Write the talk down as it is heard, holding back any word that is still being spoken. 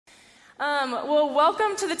Well,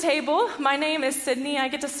 welcome to the table. My name is Sydney. I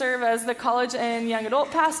get to serve as the college and young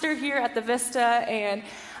adult pastor here at the Vista, and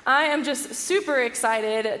I am just super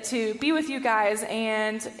excited to be with you guys.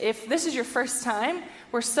 And if this is your first time,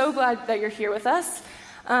 we're so glad that you're here with us.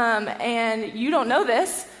 And you don't know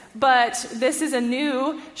this, but this is a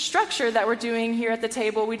new structure that we're doing here at the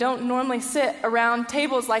table. We don't normally sit around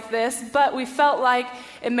tables like this, but we felt like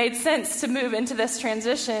it made sense to move into this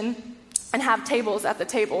transition and have tables at the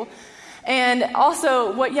table. And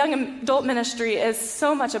also, what young adult ministry is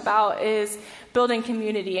so much about is building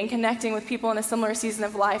community and connecting with people in a similar season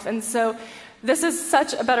of life. And so this is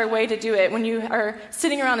such a better way to do it when you are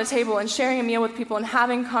sitting around a table and sharing a meal with people and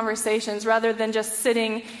having conversations rather than just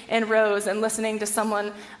sitting in rows and listening to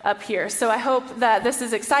someone up here. So I hope that this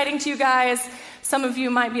is exciting to you guys. Some of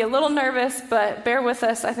you might be a little nervous, but bear with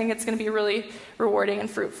us. I think it's going to be really rewarding and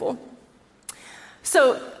fruitful.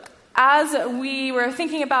 So as we were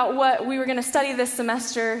thinking about what we were going to study this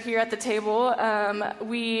semester here at the table,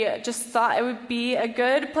 we just thought it would be a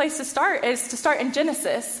good place to start in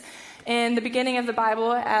Genesis, in the beginning of the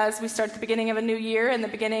Bible, as we start the beginning of a new year and the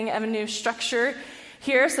beginning of a new structure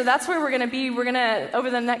here. So that's where we're going to be. We're going to,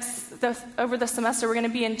 over the semester, we're going to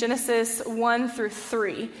be in Genesis 1 through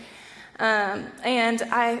 3. And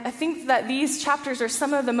I think that these chapters are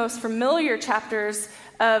some of the most familiar chapters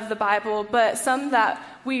of the Bible, but some that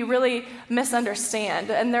we really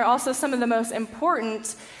misunderstand. And they're also some of the most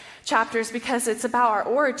important chapters because it's about our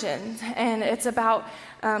origin, and it's about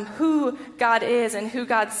who God is and who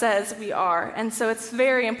God says we are. And so it's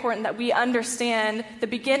very important that we understand the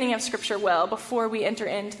beginning of Scripture well before we enter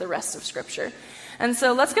into the rest of Scripture. And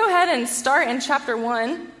so let's go ahead and start in chapter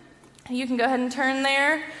 1. You can go ahead and turn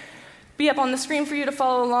there. Be up on the screen for you to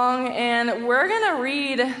follow along, and we're going to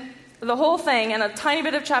read the whole thing and a tiny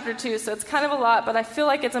bit of chapter 2, so it's kind of a lot, but I feel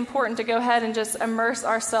like it's important to go ahead and just immerse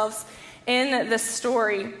ourselves in this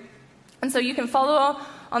story. And so you can follow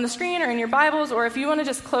on the screen or in your Bibles, or if you want to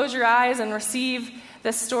just close your eyes and receive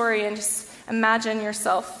this story and just imagine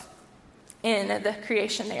yourself in the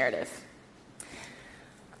creation narrative.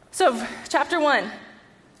 So, chapter 1.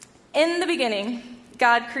 In the beginning,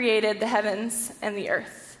 God created the heavens and the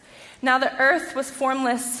earth. Now the earth was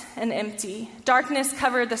formless and empty. Darkness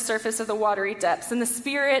covered the surface of the watery depths, and the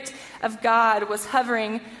Spirit of God was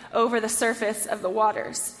hovering over the surface of the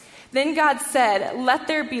waters. Then God said, "Let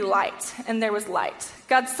there be light," and there was light.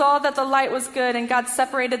 God saw that the light was good, and God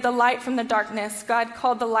separated the light from the darkness. God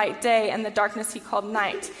called the light day, and the darkness he called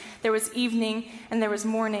night. There was evening, and there was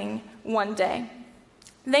morning one day.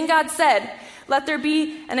 Then God said, "Let there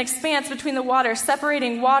be an expanse between the waters,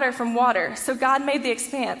 separating water from water." So God made the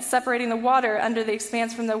expanse, separating the water under the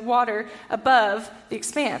expanse from the water above the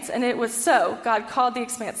expanse. And it was so. God called the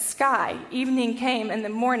expanse sky. Evening came, and the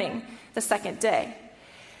morning the second day.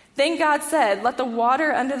 Then God said, "Let the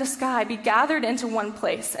water under the sky be gathered into one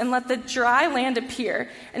place, and let the dry land appear."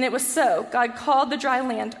 And it was so. God called the dry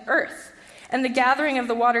land earth, and the gathering of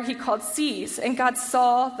the water he called seas. And God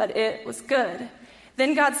saw that it was good.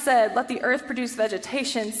 Then God said, "Let the earth produce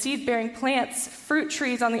vegetation, seed-bearing plants, fruit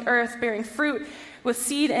trees on the earth bearing fruit with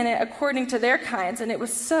seed in it according to their kinds." And it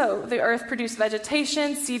was so. The earth produced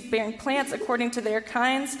vegetation, seed-bearing plants according to their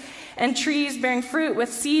kinds, and trees bearing fruit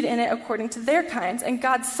with seed in it according to their kinds. And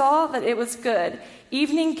God saw that it was good.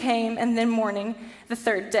 Evening came, and then morning, the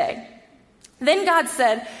third day. Then God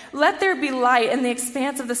said, "Let there be light in the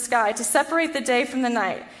expanse of the sky to separate the day from the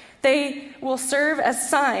night. They will serve as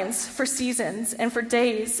signs for seasons and for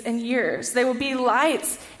days and years. They will be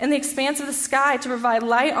lights in the expanse of the sky to provide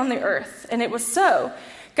light on the earth." And it was so.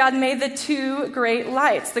 God made the two great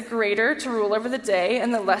lights, the greater to rule over the day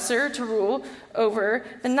and the lesser to rule over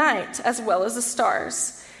the night, as well as the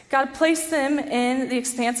stars. God placed them in the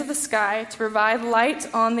expanse of the sky to provide light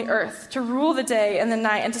on the earth, to rule the day and the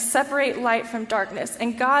night, and to separate light from darkness.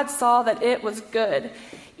 And God saw that it was good.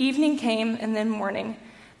 Evening came, and then morning,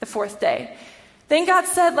 the fourth day. Then God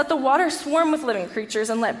said, "Let the water swarm with living creatures,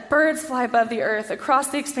 and let birds fly above the earth across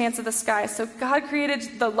the expanse of the sky." So God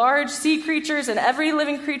created the large sea creatures and every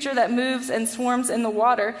living creature that moves and swarms in the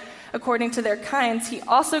water according to their kinds. He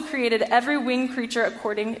also created every winged creature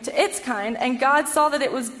according to its kind, and God saw that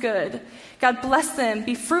it was good. God blessed them,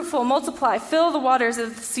 "Be fruitful, multiply, fill the waters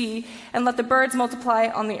of the sea, and let the birds multiply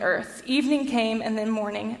on the earth." Evening came, and then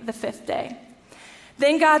morning, the fifth day.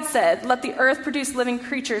 Then God said, "Let the earth produce living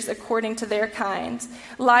creatures according to their kinds,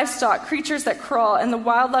 livestock, creatures that crawl, and the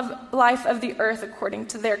wildlife of the earth according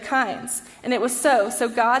to their kinds." And it was so. So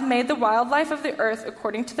God made the wildlife of the earth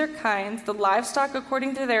according to their kinds, the livestock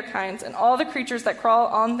according to their kinds, and all the creatures that crawl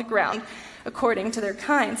on the ground according to their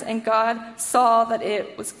kinds. And God saw that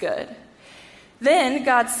it was good. Then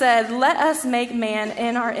God said, "Let us make man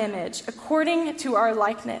in our image, according to our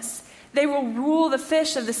likeness. They will rule the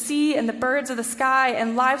fish of the sea and the birds of the sky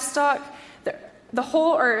and livestock, the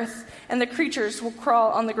whole earth, and the creatures will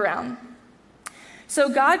crawl on the ground." So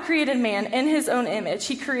God created man in his own image.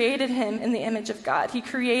 He created him in the image of God. He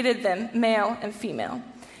created them, male and female.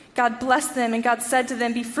 God blessed them, and God said to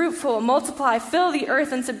them, "Be fruitful, multiply, fill the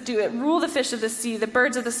earth and subdue it. Rule the fish of the sea, the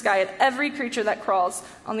birds of the sky, and every creature that crawls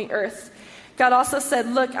on the earth." God also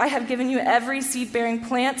said, "Look, I have given you every seed-bearing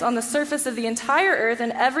plant on the surface of the entire earth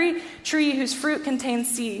and every tree whose fruit contains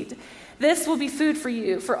seed. This will be food for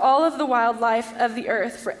you, for all of the wildlife of the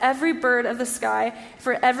earth, for every bird of the sky,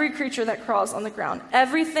 for every creature that crawls on the ground,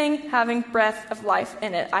 everything having breath of life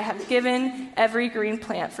in it. I have given every green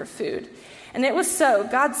plant for food." And it was so.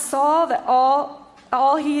 God saw that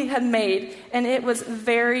all he had made, and it was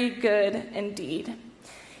very good indeed.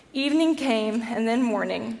 Evening came, and then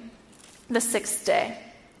morning, the sixth day.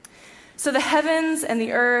 So the heavens and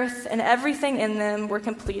the earth and everything in them were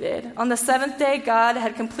completed. On the seventh day, God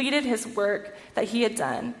had completed his work that he had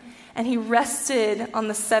done, and he rested on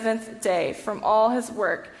the seventh day from all his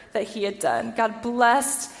work that he had done. God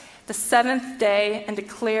blessed the seventh day and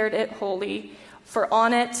declared it holy, for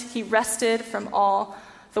on it he rested from all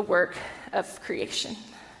the work of creation.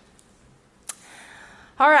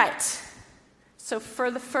 All right, so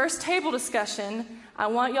for the first table discussion, I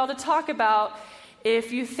want y'all to talk about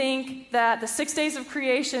if you think that the 6 days of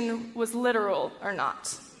creation was literal or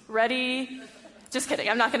not. Ready? Just kidding,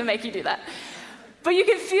 I'm not going to make you do that. But you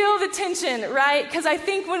can feel the tension, right? Because I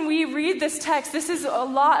think when we read this text, this is a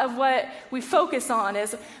lot of what we focus on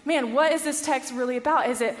is, man, what is this text really about?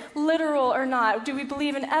 Is it literal or not? Do we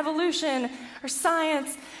believe in evolution or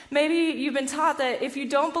science? Maybe you've been taught that if you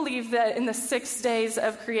don't believe that in the 6 days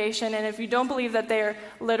of creation, and if you don't believe that they're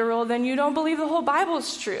literal, then you don't believe the whole Bible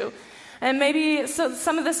is true. And maybe so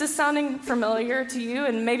some of this is sounding familiar to you,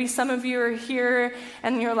 and maybe some of you are here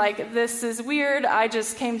and you're like, this is weird. I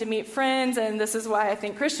just came to meet friends, and this is why I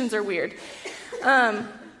think Christians are weird.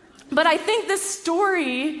 But I think this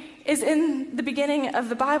story is in the beginning of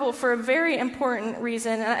the Bible for a very important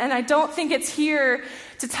reason, and I don't think it's here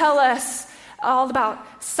to tell us all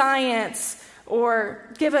about science or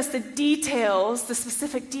give us the details, the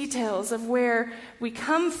specific details of where we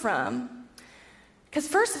come from. Because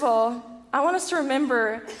first of all, I want us to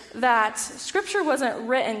remember that Scripture wasn't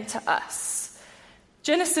written to us.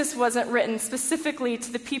 Genesis wasn't written specifically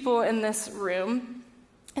to the people in this room,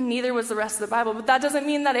 and neither was the rest of the Bible. But that doesn't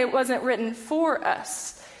mean that it wasn't written for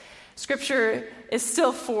us. Scripture is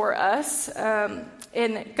still for us,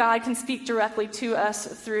 and God can speak directly to us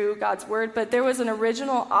through God's Word. But there was an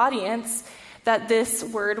original audience that this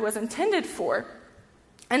Word was intended for.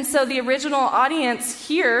 And so the original audience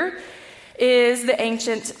here is the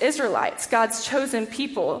ancient Israelites, God's chosen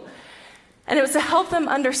people. And it was to help them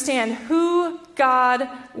understand who God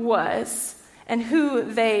was and who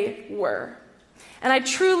they were. And I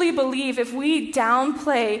truly believe if we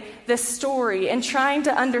downplay this story and trying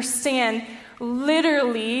to understand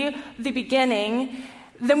literally the beginning,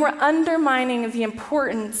 then we're undermining the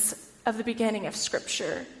importance of the beginning of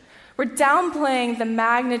Scripture. We're downplaying the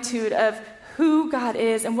magnitude of who God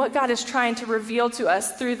is and what God is trying to reveal to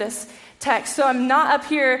us through this text. So I'm not up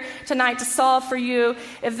here tonight to solve for you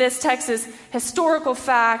if this text is historical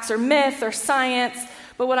facts or myth or science,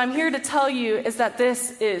 but what I'm here to tell you is that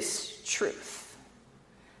this is truth.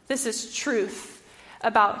 This is truth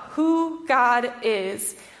about who God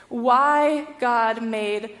is, why God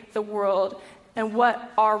made the world, and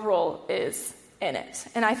what our role is in it.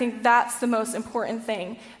 And I think that's the most important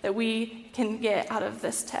thing that we can get out of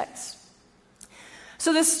this text.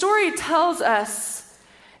 So this story tells us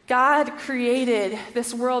God created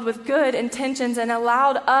this world with good intentions and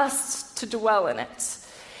allowed us to dwell in it.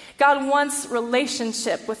 God wants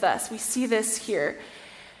relationship with us. We see this here.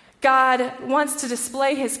 God wants to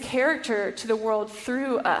display his character to the world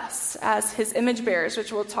through us as his image bearers,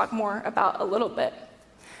 which we'll talk more about a little bit.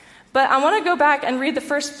 But I want to go back and read the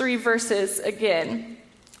first 3 verses again,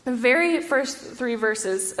 the very first 3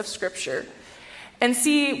 verses of Scripture, and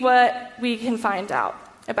see what we can find out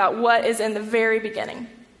about what is in the very beginning.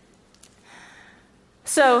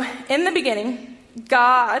 So, in the beginning,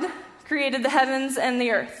 God created the heavens and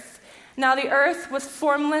the earth. Now the earth was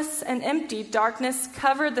formless and empty. Darkness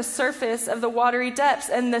covered the surface of the watery depths,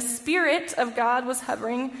 and the Spirit of God was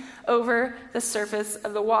hovering over the surface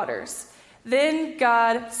of the waters. Then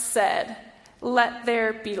God said, "Let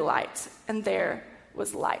there be light," and there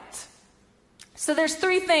was light. So there's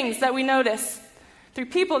 3 things that we notice, 3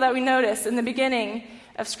 people that we notice in the beginning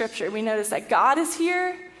of Scripture. We notice that God is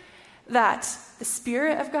here, that the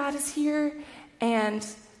Spirit of God is here, and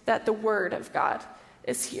that the Word of God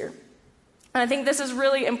is here. And I think this is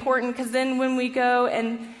really important because then when we go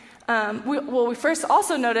and we first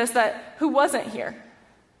also notice that who wasn't here?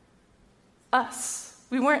 Us.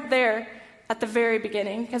 We weren't there at the very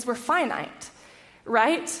beginning because we're finite,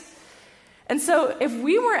 right? And so if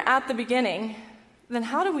we weren't at the beginning, then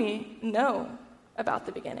how do we know about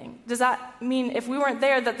the beginning? Does that mean if we weren't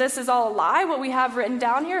there that this is all a lie, what we have written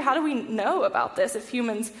down here? How do we know about this if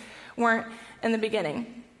humans weren't in the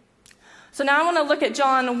beginning? So now I want to look at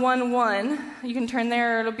John 1:1. You can turn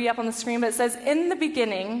there, it'll be up on the screen, but it says, "In the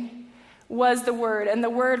beginning was the Word, and the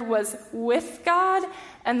Word was with God,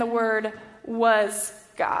 and the Word was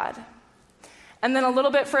God." And then a little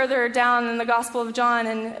bit further down in the Gospel of John,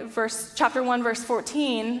 in chapter 1, verse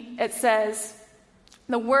 14, it says,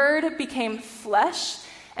 "The Word became flesh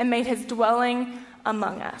and made his dwelling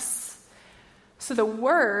among us." So the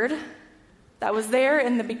Word that was there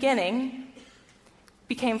in the beginning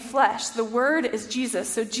became flesh. The Word is Jesus.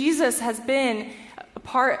 So Jesus has been a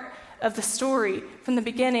part of the story from the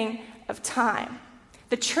beginning of time.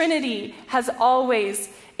 The Trinity has always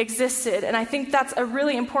existed, and I think that's a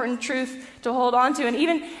really important truth to hold on to. And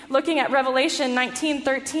even looking at Revelation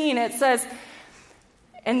 19:13, it says,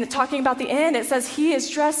 and talking about the end, it says, "He is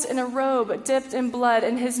dressed in a robe dipped in blood,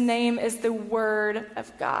 and his name is the Word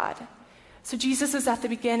of God." So Jesus is at the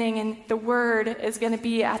beginning, and the Word is going to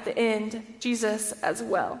be at the end, Jesus as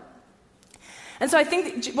well. And so I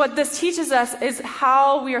think what this teaches us is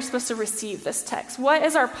how we are supposed to receive this text. What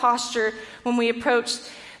is our posture when we approach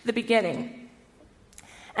the beginning?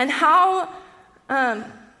 And how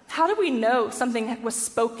do we know something was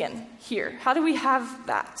spoken here? How do we have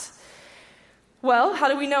that? Well, how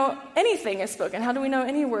do we know anything is spoken? How do we know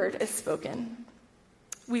any word is spoken?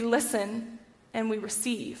 We listen and we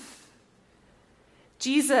receive.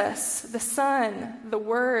 Jesus, the Son, the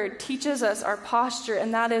Word, teaches us our posture,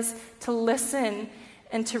 and that is to listen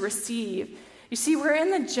and to receive. You see, we're in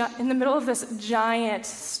the middle of this giant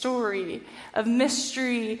story of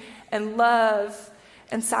mystery and love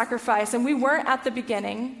and sacrifice, and we weren't at the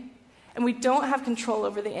beginning, and we don't have control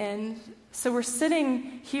over the end. So we're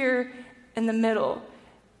sitting here in the middle,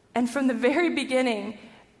 and from the very beginning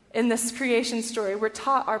in this creation story, we're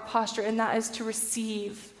taught our posture, and that is to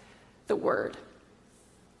receive the Word.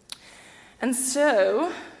 And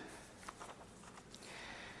so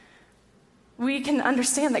we can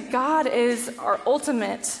understand that God is our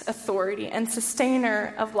ultimate authority and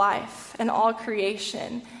sustainer of life and all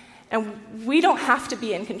creation. And we don't have to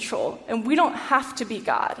be in control, and we don't have to be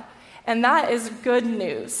God. And that is good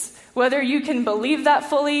news. Whether you can believe that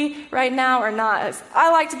fully right now or not, I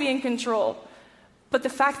like to be in control. But the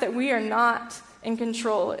fact that we are not in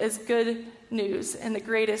control is good news and the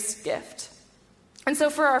greatest gift. And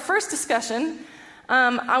so for our first discussion,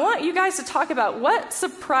 I want you guys to talk about what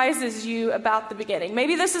surprises you about the beginning.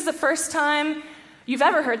 Maybe this is the first time you've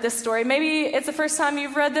ever heard this story. Maybe it's the first time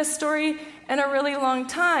you've read this story in a really long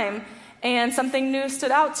time, and something new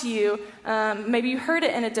stood out to you. Maybe you heard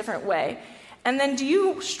it in a different way. And then do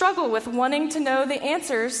you struggle with wanting to know the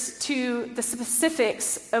answers to the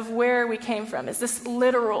specifics of where we came from? Is this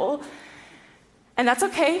literal? And that's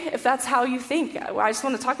okay if that's how you think. I just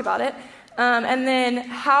want to talk about it. And then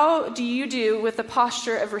how do you do with the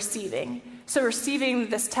posture of receiving? So receiving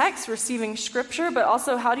this text, receiving Scripture, but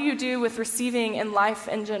also how do you do with receiving in life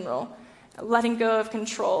in general? Letting go of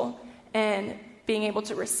control and being able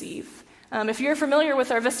to receive. If you're familiar with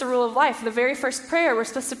our Vista Rule of Life, the very first prayer we're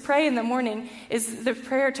supposed to pray in the morning is the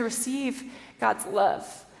prayer to receive God's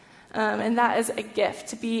love. And that is a gift,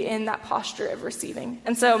 to be in that posture of receiving.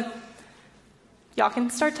 And so y'all can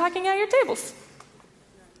start talking at your tables.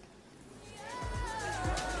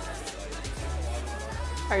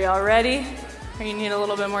 Are y'all ready? Or you need a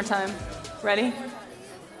little bit more time? Ready?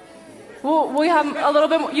 We have a little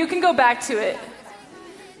bit more. You can go back to it.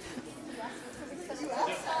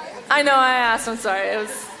 I know I asked. I'm sorry.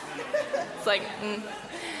 It's like,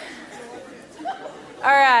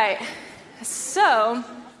 All right. So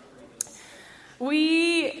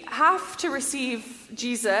we have to receive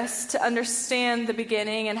Jesus to understand the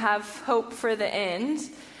beginning and have hope for the end.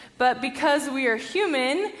 But because we are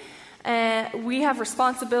human, we have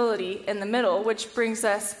responsibility in the middle, which brings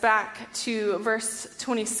us back to verse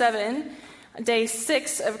 27, day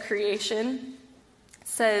 6 of creation. It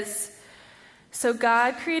says, "So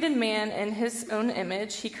God created man in his own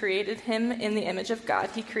image. He created him in the image of God.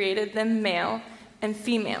 He created them male and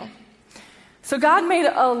female." So God made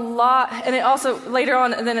a lot, and it also, later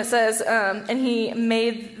on, then it says, and he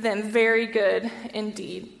made them very good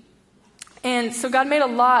indeed. And so God made a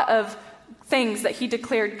lot of things that he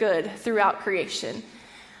declared good throughout creation.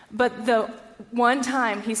 But the one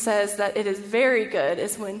time he says that it is very good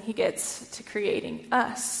is when he gets to creating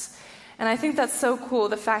us. And I think that's so cool,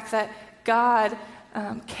 the fact that God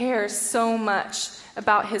cares so much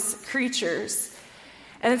about his creatures.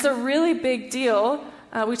 And it's a really big deal.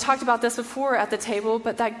 We talked about this before at the table,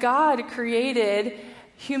 but that God created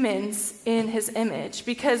humans in his image.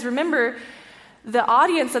 Because remember, the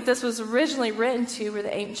audience that this was originally written to were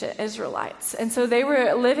the ancient Israelites. And so they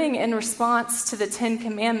were living in response to the 10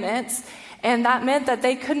 Commandments. And that meant that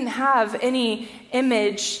they couldn't have any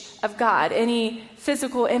image of God, any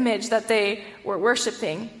physical image that they were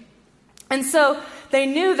worshiping. And so they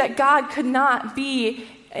knew that God could not be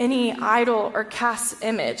any idol or cast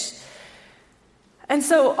image. And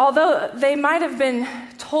so although they might have been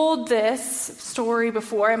told this story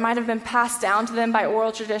before, it might have been passed down to them by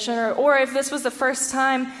oral tradition, or if this was the first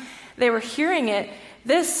time they were hearing it,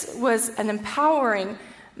 this was an empowering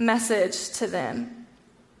message to them,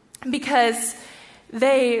 because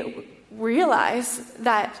they realize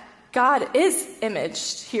that God is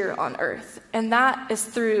imaged here on earth, and that is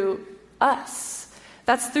through us.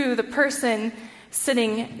 That's through the person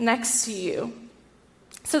sitting next to you.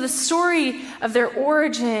 So the story of their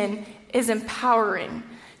origin is empowering.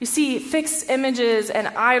 You see, fixed images and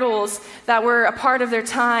idols that were a part of their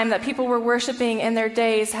time, that people were worshiping in their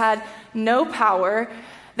days, had no power,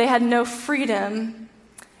 they had no freedom,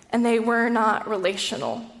 and they were not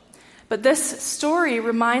relational. But this story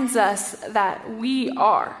reminds us that we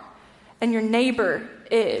are, and your neighbor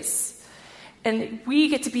is. And we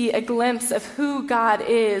get to be a glimpse of who God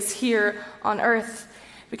is here on earth,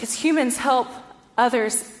 because humans help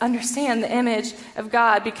others understand the image of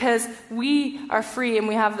God, because we are free and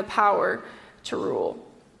we have the power to rule.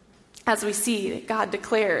 As we see, God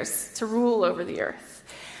declares to rule over the earth.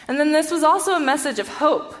 And then this was also a message of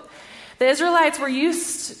hope. The Israelites were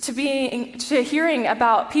used to hearing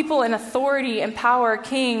about people in authority and power,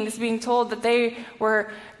 kings, being told that they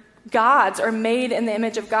were gods or made in the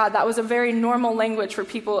image of God. That was a very normal language for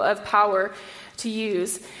people of power to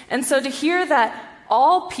use. And so to hear that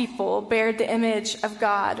all people bared the image of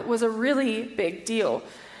God was a really big deal.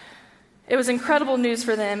 It was incredible news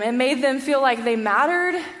for them. It made them feel like they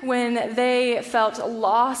mattered when they felt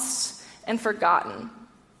lost and forgotten.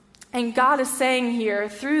 And God is saying here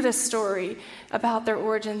through this story about their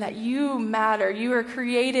origin that you matter. You are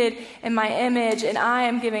created in my image, and I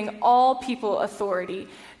am giving all people authority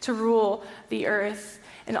to rule the earth.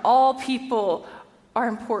 And all people are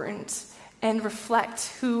important and reflect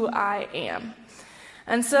who I am.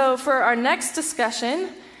 And so for our next discussion,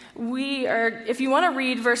 if you want to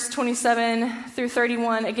read verse 27 through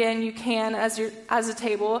 31, again, you can as a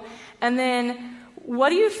table. And then what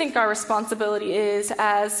do you think our responsibility is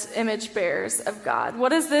as image bearers of God? What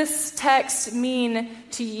does this text mean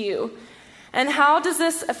to you? And how does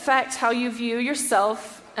this affect how you view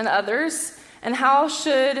yourself and others? And how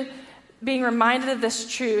should being reminded of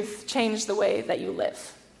this truth change the way that you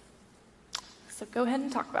live? So go ahead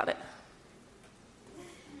and talk about it.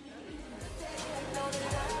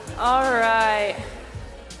 All right.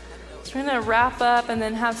 So we're going to wrap up and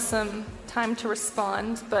then have some time to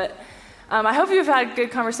respond. But I hope you've had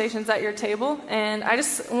good conversations at your table. And I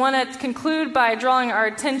just want to conclude by drawing our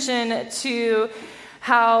attention to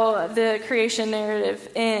how the creation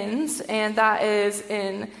narrative ends, and that is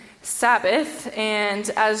in Sabbath. And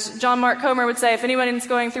as John Mark Comer would say, if anybody's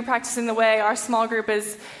going through Practicing the Way, our small group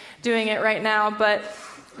is doing it right now. But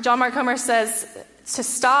John Mark Comer says to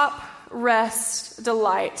stop, rest,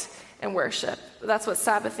 delight, and worship. That's what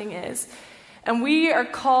Sabbathing is. And we are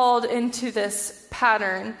called into this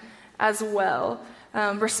pattern as well.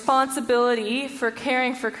 Responsibility for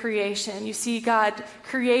caring for creation. You see God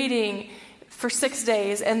creating for 6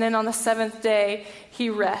 days, and then on the seventh day, he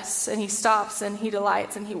rests, and he stops, and he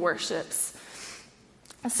delights, and he worships.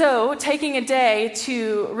 So, taking a day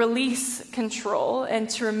to release control and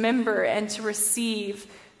to remember and to receive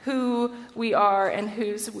who we are and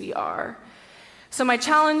whose we are. So my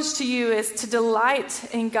challenge to you is to delight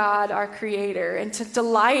in God, our Creator, and to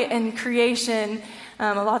delight in creation,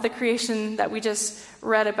 a lot of the creation that we just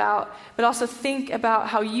read about, but also think about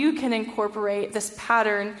how you can incorporate this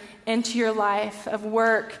pattern into your life of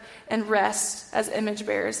work and rest as image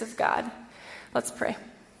bearers of God. Let's pray.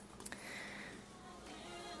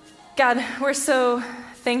 God, we're so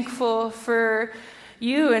thankful for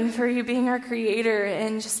you and for you being our Creator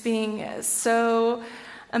and just being so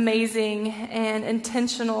amazing and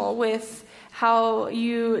intentional with how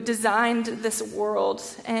you designed this world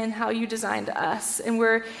and how you designed us. And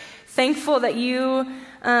we're thankful that you're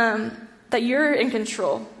in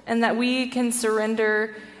control and that we can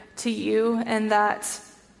surrender to you, and that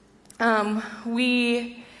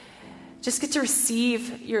we just get to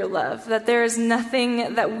receive your love, that there is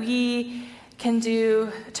nothing that we can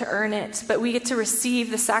do to earn it, but we get to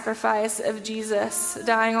receive the sacrifice of Jesus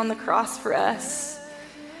dying on the cross for us.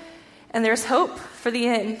 And there's hope for the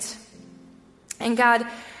end. And God,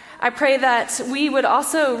 I pray that we would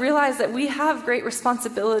also realize that we have great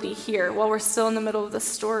responsibility here while we're still in the middle of the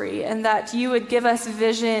story, and that you would give us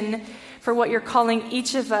vision for what you're calling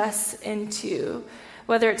each of us into,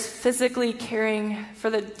 whether it's physically caring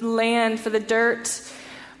for the land, for the dirt,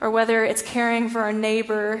 or whether it's caring for our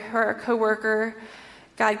neighbor or our coworker.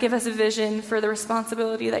 God, give us a vision for the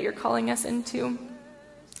responsibility that you're calling us into.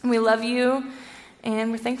 And we love you,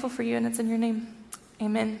 and we're thankful for you, and it's in your name.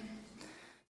 Amen.